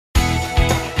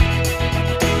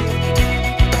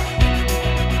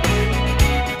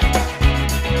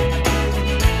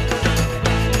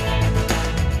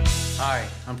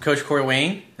Coach Corey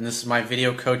Wayne, and this is my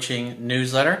video coaching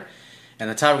newsletter. And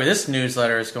the topic of this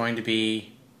newsletter is going to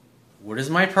be, what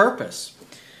is my purpose?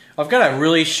 I've got a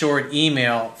really short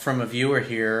email from a viewer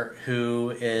here who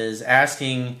is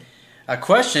asking a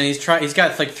question. He's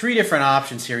got like 3 different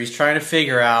options here. He's trying to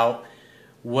figure out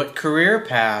what career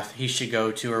path he should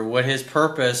go to or what his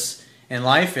purpose in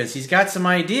life is. He's got some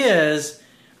ideas,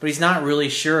 but he's not really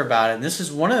sure about it. And this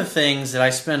is one of the things that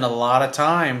I spend a lot of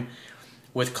time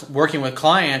with working with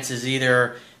clients, is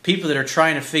either people that are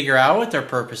trying to figure out what their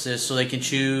purpose is so they can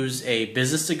choose a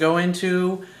business to go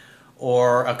into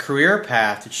or a career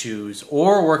path to choose,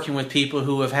 or working with people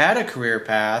who have had a career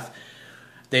path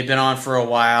they've been on for a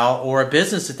while, or a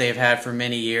business that they've had for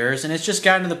many years, and it's just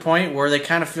gotten to the point where they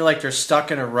kind of feel like they're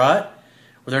stuck in a rut,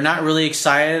 where they're not really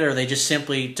excited, or they just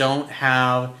simply don't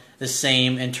have the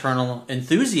same internal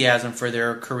enthusiasm for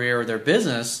their career or their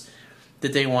business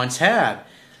that they once had.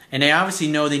 And they obviously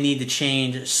know they need to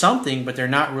change something, but they're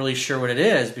not really sure what it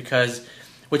is, because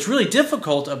what's really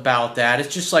difficult about that is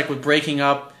just like with breaking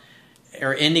up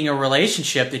or ending a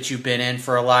relationship that you've been in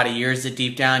for a lot of years that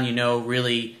deep down you know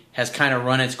really has kind of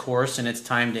run its course and it's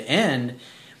time to end.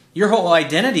 Your whole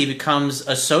identity becomes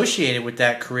associated with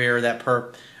that career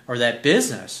or that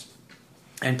business.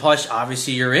 And plus,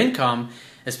 obviously, your income,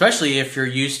 especially if you're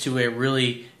used to a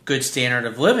really good standard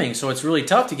of living. So it's really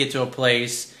tough to get to a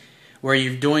place where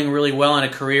you're doing really well in a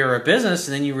career or a business,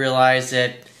 and then you realize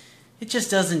that it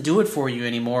just doesn't do it for you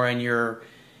anymore, and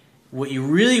what you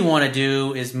really want to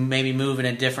do is maybe move in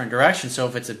a different direction. So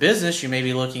if it's a business, you may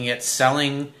be looking at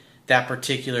selling that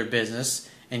particular business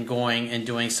and going and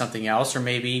doing something else, or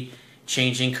maybe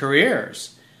changing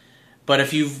careers. But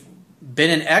if you've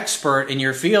been an expert in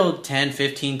your field 10,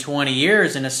 15, 20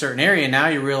 years in a certain area, now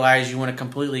you realize you want to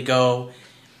completely go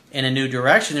in a new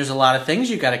direction, there's a lot of things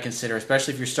you've got to consider,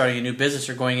 especially if you're starting a new business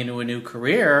or going into a new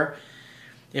career.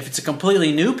 If it's a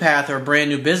completely new path or a brand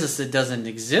new business that doesn't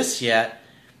exist yet,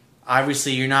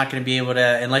 obviously you're not going to be able to,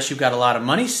 unless you've got a lot of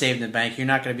money saved in the bank, you're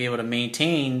not going to be able to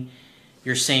maintain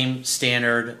your same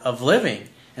standard of living.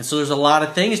 And so there's a lot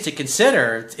of things to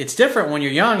consider. It's different when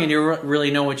you're young and you don't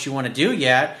really know what you want to do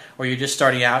yet, or you're just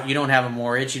starting out, you don't have a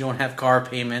mortgage, you don't have car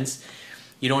payments,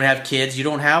 you don't have kids, you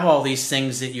don't have all these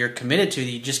things that you're committed to that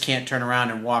you just can't turn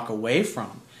around and walk away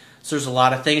from. So there's a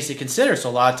lot of things to consider. So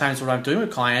a lot of times what I'm doing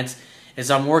with clients is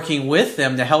I'm working with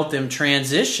them to help them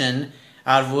transition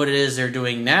out of what it is they're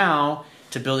doing now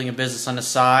to building a business on the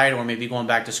side, or maybe going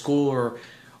back to school,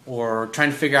 or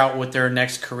trying to figure out what their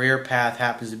next career path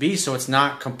happens to be, so it's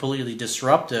not completely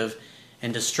disruptive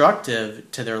and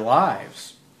destructive to their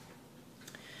lives.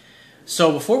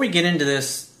 So before we get into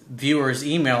this viewer's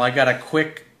email, I got a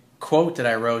quick quote that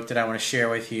I wrote that I want to share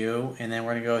with you, and then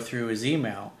we're going to go through his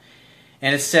email.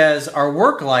 And it says, "Our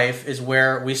work life is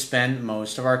where we spend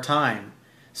most of our time.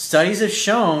 Studies have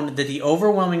shown that the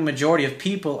overwhelming majority of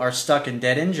people are stuck in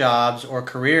dead-end jobs or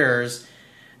careers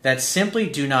that simply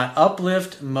do not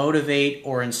uplift, motivate,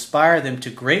 or inspire them to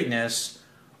greatness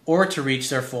or to reach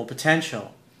their full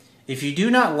potential. If you do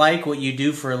not like what you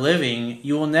do for a living,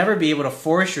 you will never be able to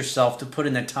force yourself to put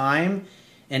in the time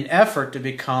and effort to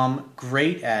become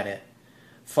great at it.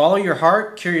 Follow your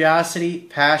heart, curiosity,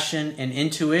 passion, and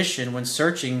intuition when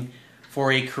searching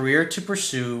for a career to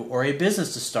pursue or a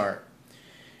business to start.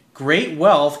 Great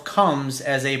wealth comes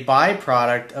as a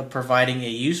byproduct of providing a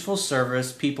useful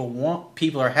service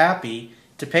people are happy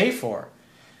to pay for.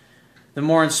 The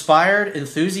more inspired,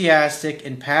 enthusiastic,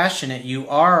 and passionate you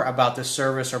are about the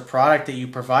service or product that you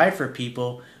provide for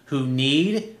people who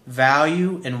need,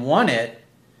 value, and want it,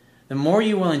 the more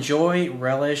you will enjoy,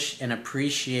 relish, and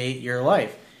appreciate your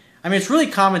life." I mean, it's really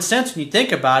common sense when you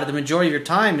think about it. The majority of your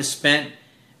time is spent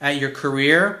at your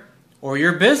career or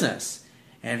your business.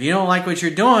 And if you don't like what you're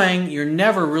doing, you're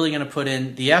never really going to put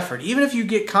in the effort, even if you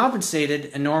get compensated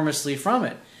enormously from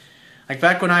it. Like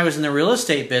back when I was in the real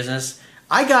estate business,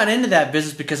 I got into that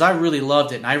business because I really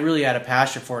loved it, and I really had a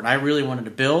passion for it, and I really wanted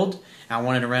to build, and I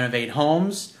wanted to renovate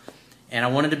homes, and I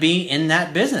wanted to be in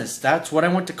that business. That's what I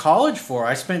went to college for.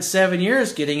 I spent 7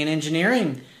 years getting an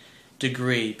engineering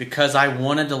degree because I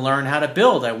wanted to learn how to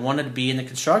build. I wanted to be in the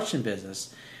construction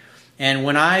business. And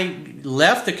when I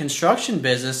left the construction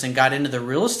business and got into the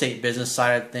real estate business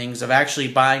side of things, of actually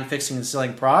buying, fixing, and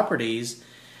selling properties,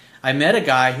 I met a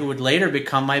guy who would later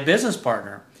become my business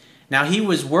partner. Now, he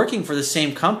was working for the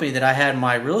same company that I had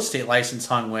my real estate license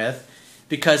hung with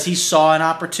because he saw an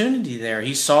opportunity there.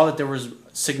 He saw that there was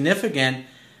significant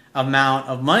amount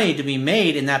of money to be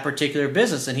made in that particular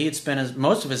business, and he had spent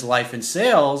most of his life in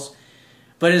sales,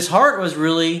 but his heart was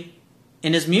really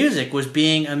in his music, was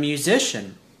being a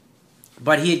musician.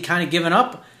 But he had kind of given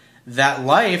up that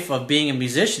life of being a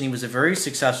musician. He was a very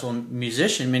successful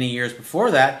musician many years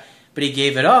before that, but he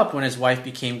gave it up when his wife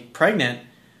became pregnant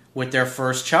with their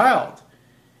first child.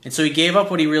 And so he gave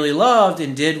up what he really loved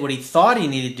and did what he thought he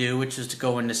needed to do, which was to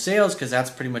go into sales, because that's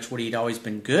pretty much what he'd always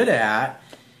been good at,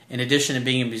 in addition to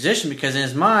being a musician, because in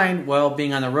his mind, well,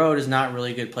 being on the road is not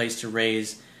really a good place to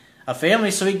raise a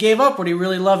family. So he gave up what he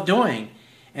really loved doing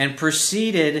and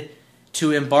proceeded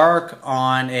to embark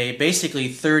on a basically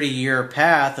 30-year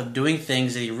path of doing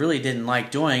things that he really didn't like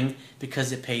doing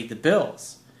because it paid the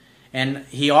bills. And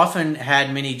he often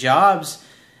had many jobs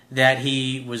that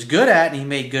he was good at and he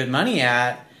made good money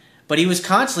at, but he was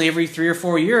constantly, every 3 or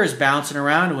 4 years, bouncing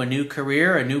around to a new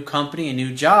career, a new company, a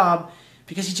new job,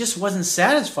 because he just wasn't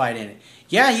satisfied in it.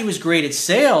 Yeah, he was great at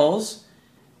sales,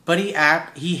 but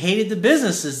he hated the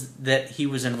businesses that he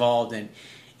was involved in.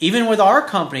 Even with our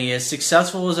company, as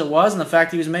successful as it was, and the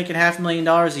fact that he was making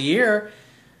 $500,000 a year,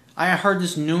 I heard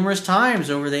this numerous times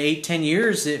over the 8-10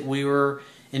 years that we were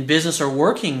in business or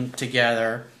working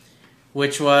together,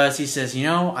 which was, he says, you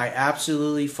know, I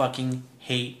absolutely fucking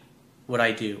hate what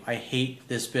I do. I hate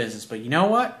this business. But you know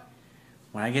what?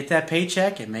 When I get that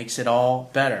paycheck, it makes it all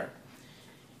better.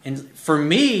 And for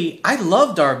me, I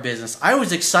loved our business. I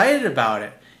was excited about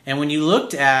it. And when you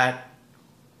looked at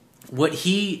what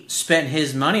he spent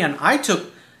his money on, I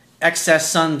took excess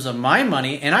sums of my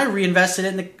money and I reinvested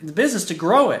it in the business to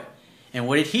grow it. And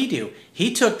what did he do?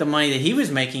 He took the money that he was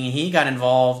making and he got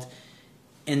involved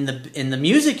in the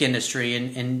music industry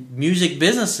and music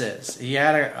businesses. He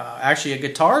had actually a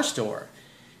guitar store,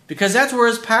 because that's where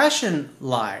his passion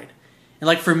lied. And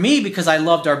like for me, because I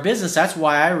loved our business, that's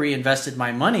why I reinvested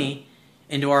my money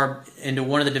into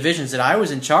one of the divisions that I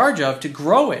was in charge of to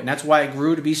grow it. And that's why it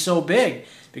grew to be so big,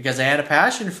 because I had a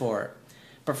passion for it.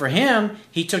 But for him,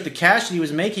 he took the cash that he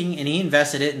was making and he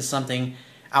invested it in something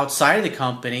outside of the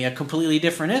company, a completely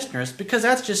different interest, because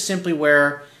that's just simply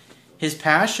where his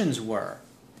passions were.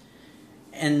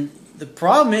 And the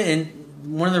problem, and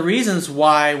one of the reasons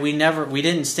why we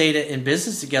didn't stay in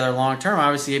business together long term,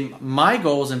 obviously my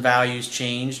goals and values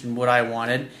changed and what I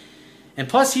wanted. And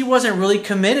plus, he wasn't really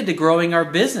committed to growing our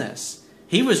business.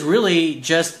 He was really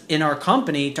just in our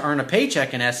company to earn a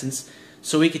paycheck, in essence,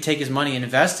 so he could take his money and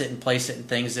invest it and place it in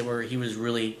things that he was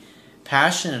really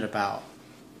passionate about.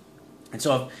 And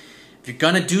so if you're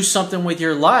going to do something with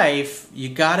your life, you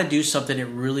got to do something that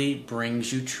really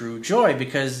brings you true joy,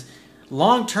 because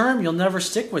long term, you'll never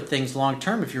stick with things long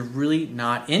term if you're really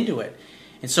not into it.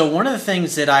 And so one of the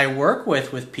things that I work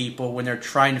with people when they're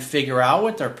trying to figure out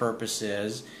what their purpose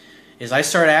is I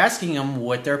start asking them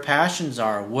what their passions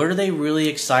are. What are they really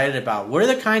excited about? What are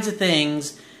the kinds of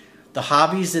things, the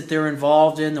hobbies that they're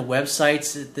involved in, the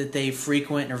websites that they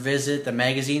frequent or visit, the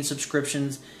magazine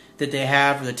subscriptions that they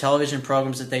have, or the television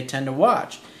programs that they tend to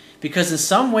watch? Because in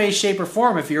some way, shape, or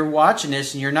form, if you're watching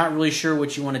this and you're not really sure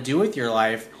what you want to do with your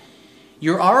life,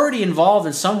 you're already involved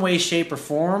in some way, shape, or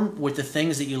form with the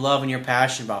things that you love and you're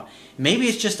passionate about. Maybe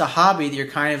it's just a hobby that you're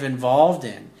kind of involved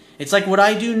in. It's like what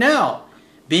I do now.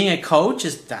 Being a coach,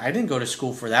 I didn't go to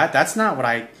school for that. That's not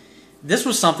what this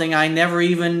was something I was never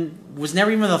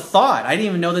even a thought. I didn't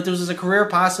even know that this was a career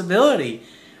possibility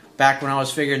back when I was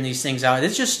figuring these things out. It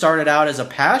just started out as a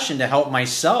passion to help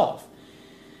myself.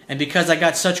 And because I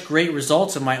got such great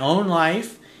results in my own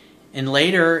life, and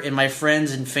later in my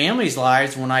friends' and family's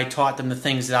lives, when I taught them the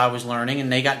things that I was learning, and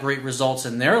they got great results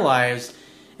in their lives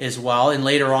as well. And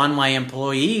later on, my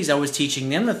employees, I was teaching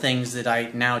them the things that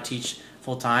I now teach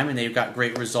full-time, and they've got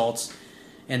great results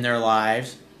in their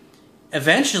lives.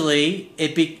 Eventually,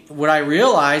 what I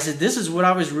realized is this is what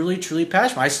I was really, truly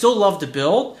passionate about. I still love to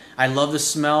build. I love the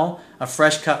smell of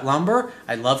fresh-cut lumber.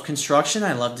 I love construction.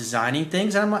 I love designing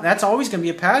things. And that's always going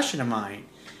to be a passion of mine.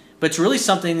 But it's really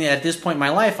something that at this point in my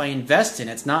life I invest in.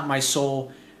 It's not my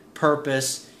sole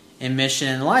purpose and mission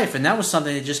in life. And that was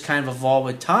something that just kind of evolved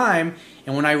with time.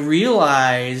 And when I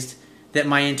realized that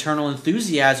my internal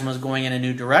enthusiasm was going in a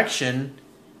new direction,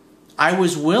 I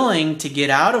was willing to get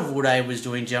out of what I was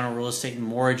doing, general real estate and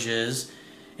mortgages,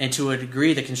 and to a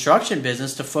degree the construction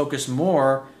business, to focus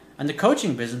more on the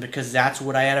coaching business, because that's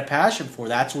what I had a passion for.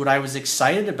 That's what I was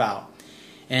excited about.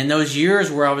 And in those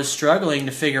years where I was struggling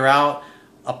to figure out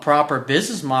a proper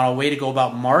business model, way to go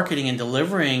about marketing and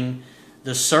delivering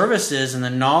the services and the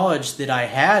knowledge that I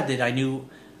had that I knew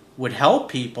would help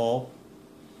people,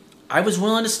 I was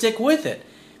willing to stick with it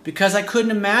because I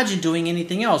couldn't imagine doing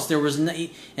anything else. In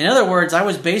other words, I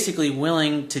was basically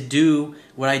willing to do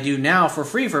what I do now for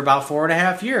free for about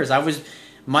 4.5 years.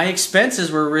 My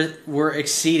expenses were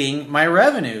exceeding my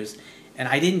revenues, and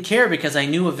I didn't care because I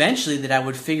knew eventually that I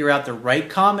would figure out the right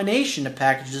combination to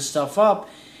package this stuff up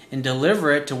and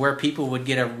deliver it to where people would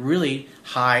get a really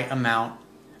high amount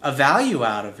of value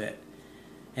out of it.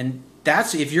 And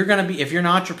that's, if you're an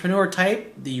entrepreneur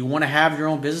type that you want to have your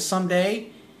own business someday,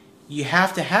 you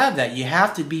have to have that. You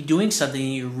have to be doing something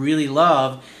you really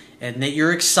love and that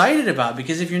you're excited about.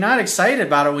 Because if you're not excited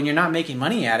about it when you're not making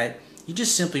money at it, you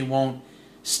just simply won't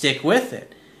stick with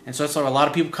it. And so that's why a lot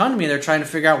of people come to me, they're trying to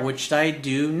figure out, what should I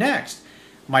do next?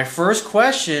 My first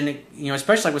question,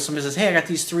 especially like when somebody says, hey, I got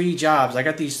these 3 jobs, I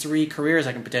got these 3 careers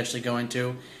I can potentially go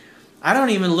into, I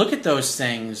don't even look at those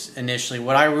things initially.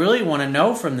 What I really want to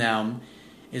know from them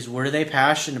is, what are they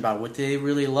passionate about? What do they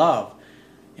really love?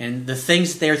 And the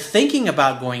things that they're thinking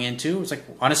about going into, it's like,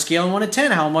 on a scale of 1 to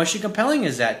 10, how emotionally compelling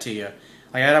is that to you?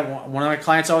 I had one of my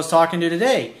clients I was talking to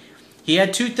today. He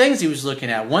had 2 things he was looking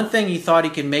at. One thing, he thought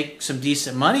he could make some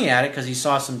decent money at it because he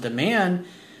saw some demand.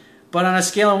 But on a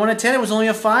scale of 1 to 10, it was only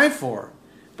a 5 for him.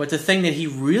 But the thing that he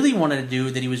really wanted to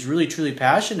do, that he was really truly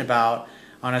passionate about,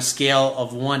 on a scale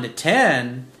of 1 to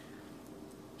 10,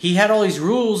 he had all these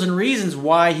rules and reasons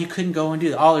why he couldn't go and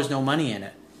do that. Oh, there's no money in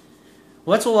it.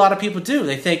 Well, that's what a lot of people do.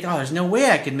 They think, oh, there's no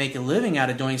way I could make a living out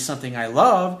of doing something I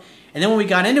love. And then when we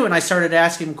got into it and I started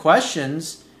asking him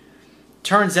questions,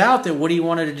 turns out that what he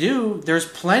wanted to do, there's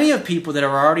plenty of people that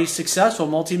are already successful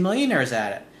multimillionaires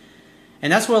at it.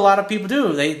 And that's what a lot of people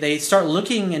do. They start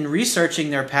looking and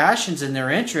researching their passions and their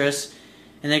interests,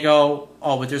 and they go,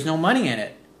 oh, but there's no money in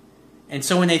it. And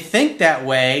so when they think that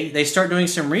way, they start doing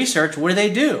some research. What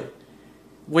do?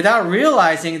 Without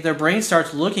realizing, their brain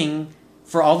starts looking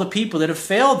for all the people that have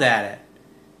failed at it,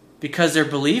 because their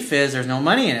belief is there's no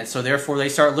money in it. So therefore, they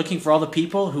start looking for all the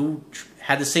people who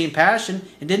had the same passion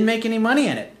and didn't make any money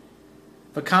in it.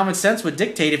 But common sense would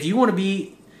dictate, if you want to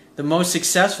be the most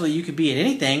successful that you could be at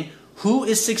anything, who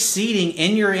is succeeding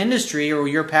in your industry or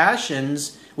your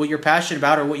passions, what you're passionate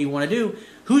about or what you want to do,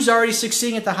 who's already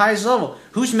succeeding at the highest level?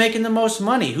 Who's making the most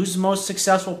money? Who's the most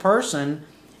successful person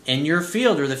in your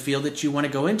field, or the field that you want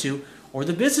to go into, or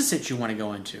the business that you want to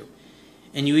go into?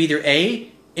 And you either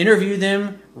A, interview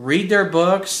them, read their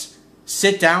books,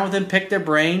 sit down with them, pick their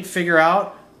brain, figure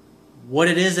out what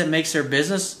it is that makes their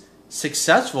business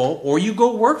successful, or you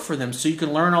go work for them so you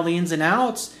can learn all the ins and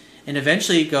outs and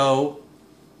eventually go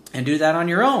and do that on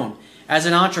your own. As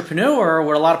an entrepreneur,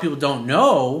 what a lot of people don't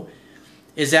know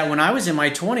is that when I was in my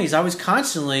 20s, I was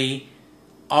constantly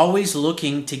always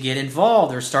looking to get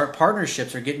involved or start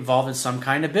partnerships or get involved in some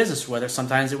kind of business, whether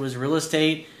sometimes it was real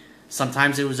estate,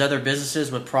 sometimes it was other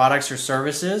businesses with products or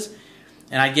services.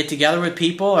 And I'd get together with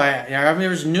people. I mean, there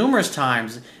was numerous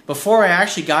times before I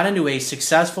actually got into a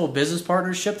successful business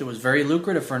partnership that was very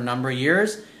lucrative for a number of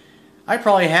years. I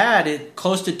probably had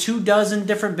close to 24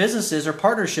 different businesses or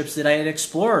partnerships that I had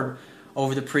explored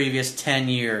over the previous 10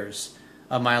 years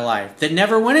of my life that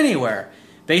never went anywhere.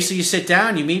 Basically, you sit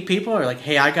down, you meet people, they're like,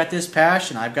 hey, I got this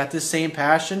passion, I've got this same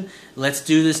passion, let's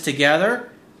do this together.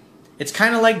 It's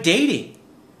kind of like dating.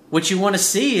 What you want to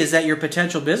see is that your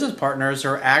potential business partners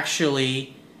are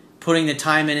actually putting the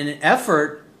time and an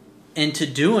effort into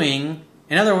doing.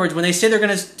 In other words, when they say they're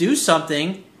going to do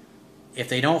something, if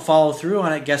they don't follow through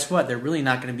on it, guess what? They're really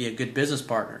not going to be a good business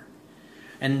partner.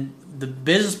 And the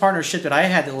business partnership that I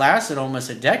had that lasted almost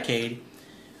a decade,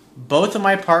 both of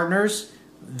my partners,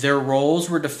 their roles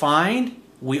were defined.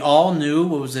 We all knew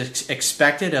what was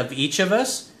expected of each of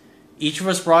us. Each of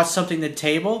us brought something to the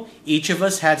table. Each of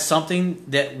us had something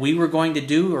that we were going to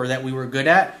do or that we were good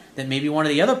at that maybe one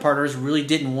of the other partners really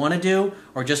didn't want to do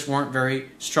or just weren't very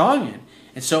strong in.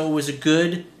 And so it was a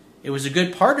good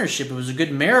partnership. It was a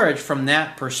good marriage from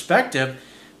that perspective,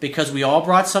 because we all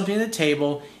brought something to the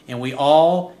table and we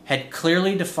all had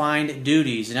clearly defined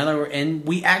duties. In other words, and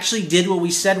we actually did what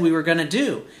we said we were going to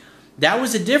do. That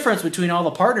was the difference between all the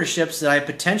partnerships that I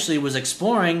potentially was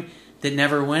exploring that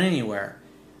never went anywhere.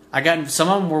 Some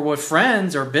of them were with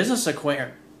friends or business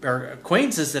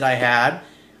acquaintances that I had,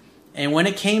 and when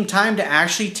it came time to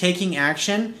actually taking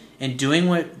action and doing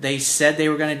what they said they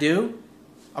were going to do,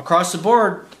 across the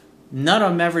board, none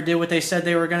of them ever did what they said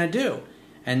they were going to do.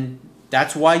 And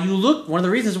that's why one of the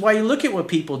reasons why you look at what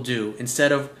people do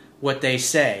instead of what they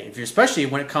say, especially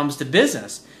when it comes to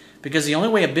business. Because the only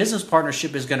way a business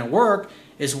partnership is going to work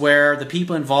is where the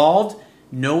people involved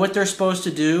know what they're supposed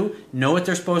to do, know what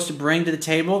they're supposed to bring to the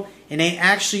table, and they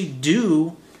actually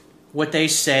do what they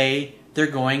say they're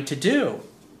going to do.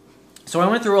 So I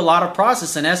went through a lot of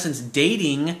process, in essence,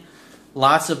 dating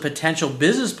lots of potential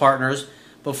business partners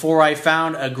before I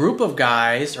found a group of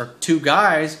guys, or 2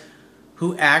 guys,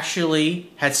 who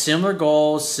actually had similar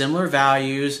goals, similar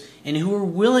values, and who were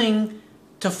willing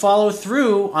to follow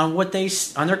through on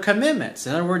their commitments.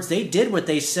 In other words, they did what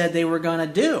they said they were going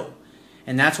to do.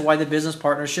 And that's why the business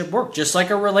partnership worked. Just like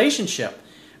a relationship.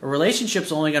 A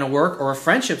relationship's only going to work, or a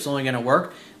friendship's only going to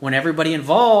work when everybody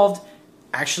involved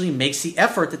actually makes the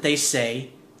effort that they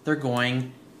say they're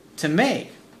going to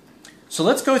make. So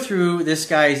let's go through this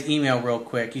guy's email real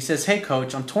quick. He says, "Hey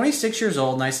coach, I'm 26 years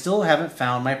old and I still haven't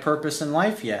found my purpose in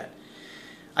life yet.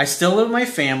 I still live with my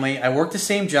family. I work the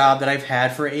same job that I've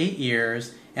had for 8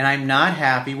 years and I'm not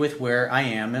happy with where I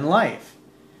am in life.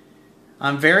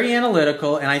 I'm very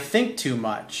analytical and I think too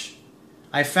much.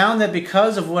 I found that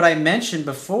because of what I mentioned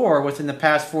before, within the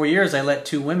past 4 years, I let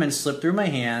 2 women slip through my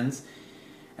hands.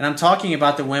 And I'm talking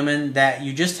about the women that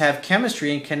you just have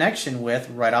chemistry and connection with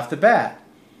right off the bat.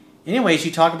 Anyways,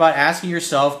 you talk about asking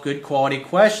yourself good quality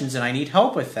questions, and I need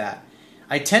help with that.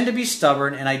 I tend to be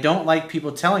stubborn, and I don't like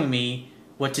people telling me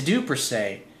what to do per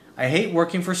se. I hate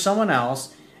working for someone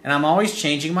else, and I'm always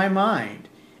changing my mind.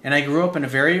 And I grew up in a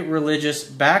very religious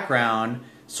background,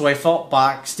 so I felt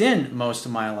boxed in most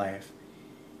of my life."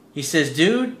 He says,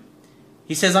 "Dude,"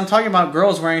 he says, "I'm talking about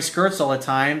girls wearing skirts all the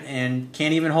time and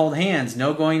can't even hold hands.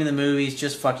 No going to the movies,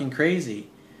 just fucking crazy."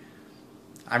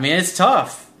 I mean, it's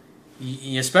tough.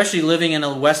 Especially living in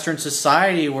a Western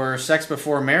society where sex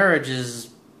before marriage is,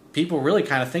 people really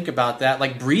kind of think about that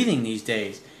like breathing these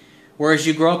days. Whereas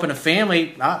you grow up in a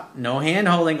family, no hand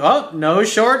holding, no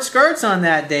short skirts on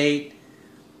that date.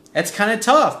 That's kind of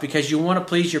tough because you want to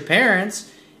please your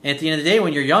parents. And at the end of the day,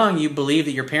 when you're young, you believe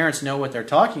that your parents know what they're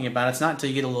talking about. It's not until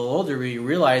you get a little older where you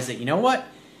realize that, you know what?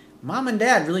 Mom and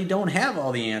dad really don't have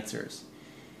all the answers.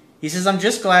 He says, "I'm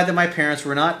just glad that my parents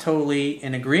were not totally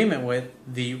in agreement with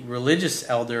the religious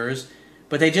elders,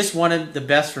 but they just wanted the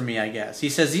best for me, I guess." He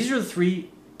says, "These are the 3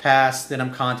 paths that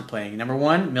I'm contemplating. Number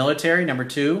 1, military. Number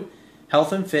 2,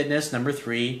 health and fitness. Number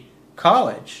 3,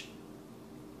 college."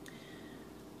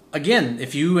 Again,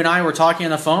 if you and I were talking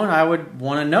on the phone, I would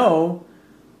want to know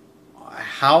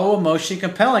how emotionally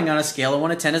compelling on a scale of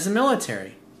 1 to 10 is the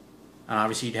military. And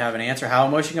obviously you'd have an answer. How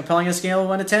emotionally compelling on a scale of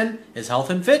 1 to 10 is health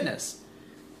and fitness.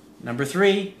 Number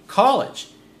 3, college.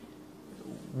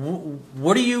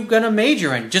 What are you going to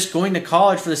major in? Just going to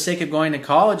college for the sake of going to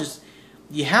college?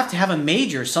 You have to have a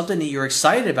major, something that you're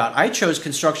excited about. I chose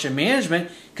construction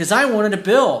management because I wanted to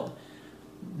build.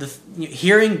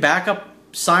 Hearing backup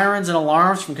sirens and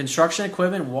alarms from construction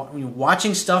equipment,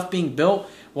 watching stuff being built,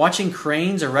 watching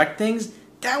cranes erect things,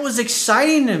 that was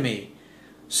exciting to me.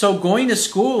 So going to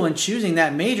school and choosing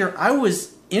that major, I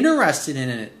was interested in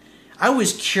it. I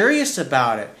was curious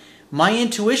about it. My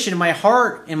intuition, my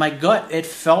heart, and my gut, it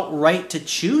felt right to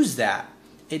choose that.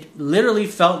 It literally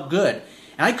felt good.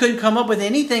 And I couldn't come up with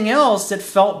anything else that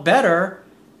felt better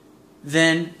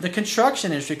than the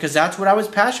construction industry because that's what I was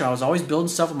passionate about. I was always building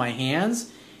stuff with my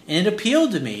hands, and it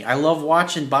appealed to me. I love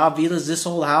watching Bob Vila's This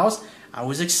Old House. I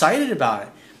was excited about it.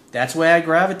 That's why I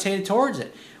gravitated towards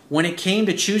it. When it came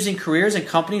to choosing careers and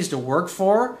companies to work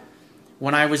for,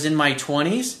 when I was in my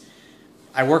 20s,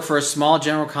 I worked for a small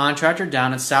general contractor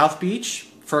down in South Beach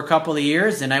for a couple of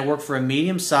years. Then I worked for a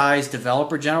medium-sized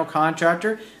developer general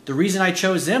contractor. The reason I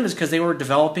chose them is because they were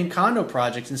developing condo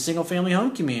projects and single-family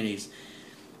home communities.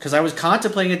 Because I was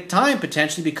contemplating at the time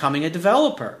potentially becoming a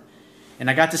developer. And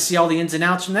I got to see all the ins and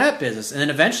outs from that business. And then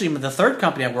eventually the third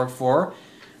company I worked for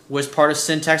was part of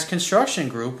Syntex Construction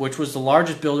Group, which was the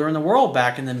largest builder in the world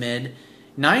back in the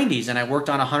mid-90s. And I worked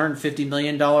on a $150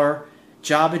 million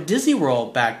job at Disney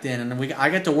World back then, and I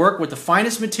got to work with the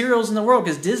finest materials in the world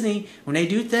because Disney, when they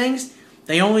do things,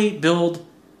 they only build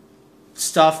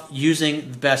stuff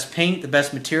using the best paint, the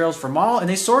best materials from all, and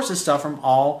they source this stuff from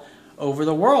all over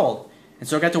the world. And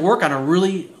so I got to work on a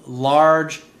really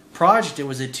large project. It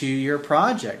was a 2-year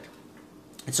project.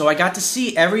 And so I got to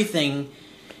see everything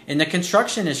in the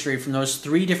construction industry from those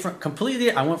 3 different,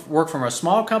 completely, I went work from a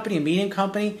small company, a medium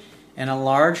company, and a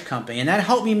large company. And that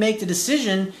helped me make the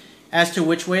decision as to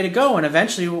which way to go. And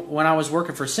eventually, when I was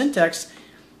working for Syntex,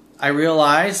 I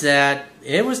realized that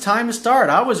it was time to start.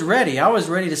 I was ready. I was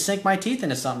ready to sink my teeth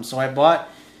into something. So I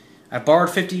borrowed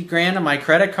 $50,000 on my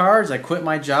credit cards. I quit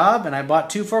my job, and I bought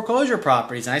 2 foreclosure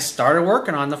properties. And I started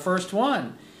working on the first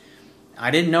one. I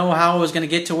didn't know how I was going to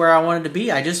get to where I wanted to be.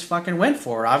 I just fucking went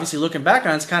for it. Obviously, looking back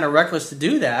on it, it's kind of reckless to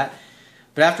do that.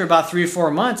 But after about 3 or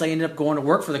 4 months, I ended up going to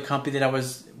work for the company that I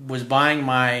was buying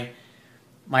my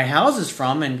houses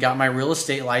from and got my real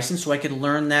estate license so I could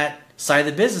learn that side of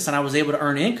the business. And I was able to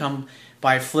earn income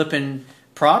by flipping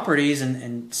properties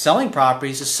and selling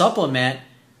properties to supplement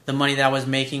the money that I was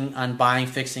making on buying,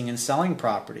 fixing, and selling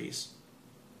properties.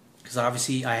 Because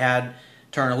obviously I had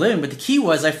to earn a living. But the key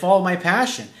was I followed my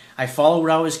passion. I followed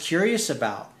what I was curious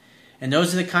about. And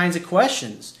those are the kinds of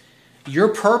questions. Your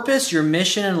purpose, your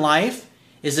mission in life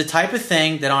is the type of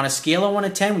thing that on a scale of 1 to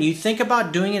 10, when you think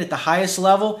about doing it at the highest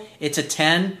level, it's a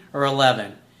 10 or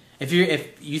 11. If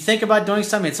you think about doing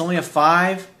something, it's only a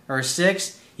 5 or a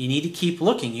 6, you need to keep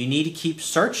looking. You need to keep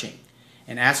searching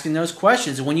and asking those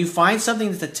questions. And when you find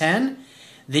something that's a 10,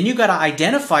 then you got to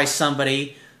identify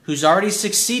somebody who's already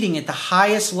succeeding at the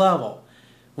highest level.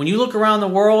 When you look around the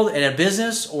world at a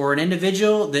business or an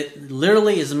individual that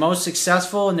literally is the most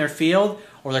successful in their field,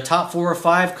 or the top 4 or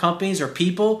 5 companies or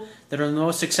people that are the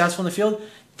most successful in the field,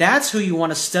 that's who you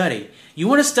want to study. You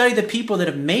want to study the people that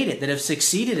have made it, that have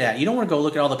succeeded at it. You don't want to go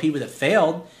look at all the people that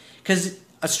failed, because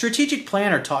a strategic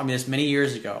planner taught me this many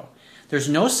years ago. There's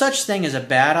no such thing as a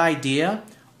bad idea,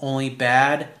 only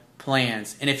bad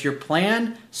plans. And if your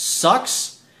plan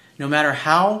sucks, no matter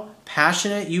how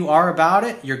passionate you are about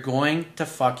it, you're going to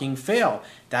fucking fail.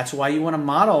 That's why you want to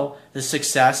model the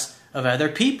success of other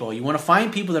people. You want to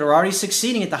find people that are already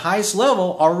succeeding at the highest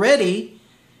level already.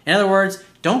 In other words,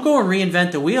 don't go and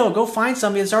reinvent the wheel. Go find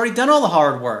somebody that's already done all the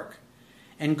hard work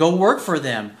and go work for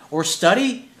them or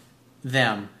study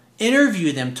them,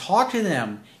 interview them, talk to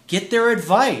them, get their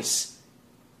advice.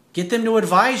 Get them to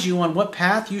advise you on what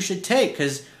path you should take,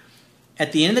 because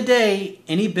at the end of the day,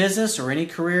 any business or any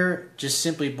career just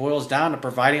simply boils down to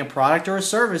providing a product or a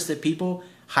service that people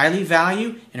highly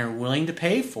value and are willing to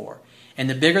pay for. And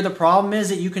the bigger the problem is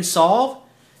that you can solve,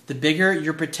 the bigger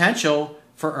your potential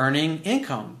for earning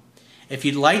income. If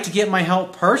you'd like to get my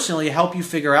help personally to help you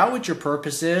figure out what your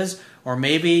purpose is, or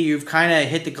maybe you've kind of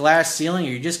hit the glass ceiling,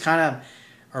 or you just kind of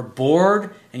are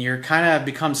bored and you're kind of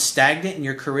become stagnant in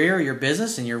your career or your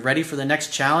business and you're ready for the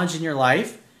next challenge in your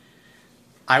life,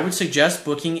 I would suggest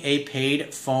booking a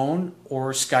paid phone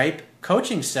or Skype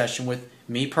coaching session with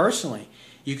me personally.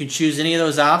 You can choose any of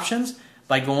those options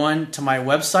by going to my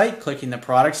website, clicking the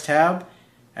products tab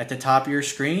at the top of your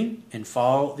screen, and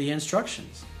follow the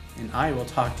instructions. And I will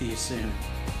talk to you soon.